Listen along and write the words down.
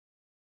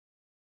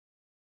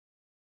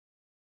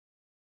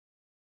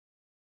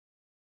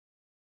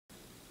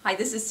Hi,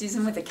 this is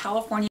Susan with the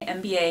California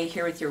MBA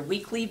here with your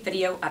weekly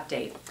video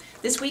update.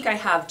 This week I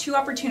have two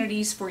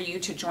opportunities for you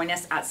to join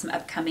us at some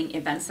upcoming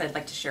events that I'd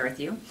like to share with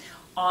you.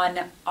 On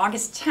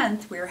August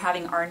 10th, we are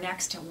having our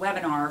next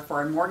webinar for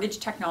our Mortgage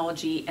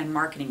Technology and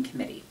Marketing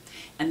Committee.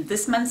 And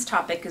this month's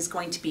topic is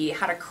going to be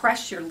how to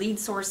crush your lead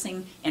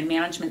sourcing and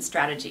management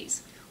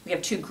strategies. We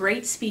have two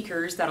great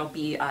speakers that'll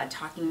be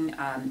talking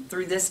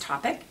through this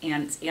topic,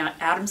 and it's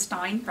Adam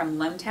Stein from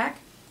Loan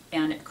Tech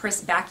and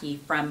Chris Backey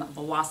from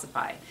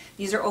Velocify.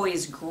 These are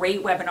always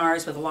great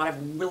webinars with a lot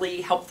of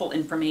really helpful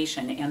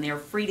information, and they're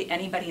free to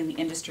anybody in the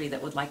industry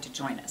that would like to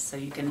join us. So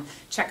you can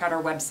check out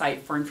our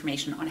website for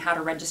information on how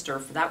to register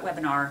for that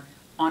webinar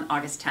on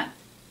August 10th.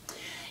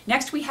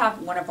 Next, we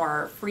have one of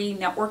our free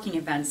networking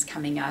events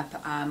coming up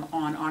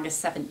on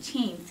August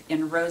 17th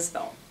in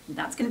Roseville.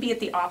 That's going to be at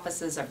the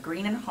offices of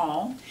Green and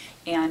Hall,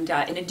 and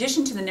in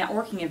addition to the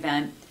networking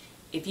event,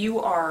 if you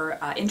are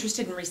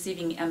interested in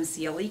receiving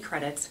MCLE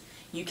credits,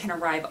 you can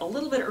arrive a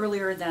little bit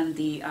earlier than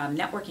the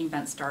networking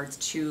event starts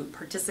to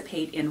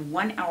participate in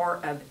 1 hour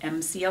of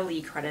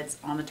MCLE credits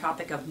on the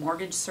topic of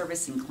mortgage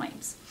servicing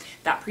claims.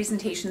 That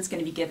presentation is going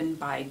to be given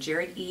by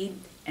Jared Eade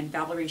and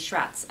Valerie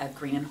Schratz of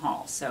Green and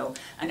Hall. So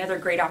another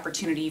great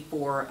opportunity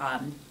for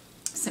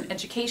some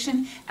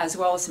education as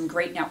well as some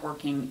great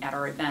networking at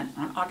our event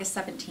on August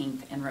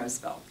 17th in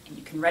Roseville. And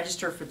you can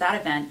register for that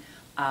event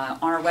on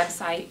our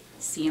website,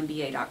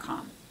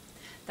 cmba.com.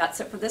 That's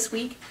it for this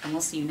week, and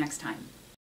we'll see you next time.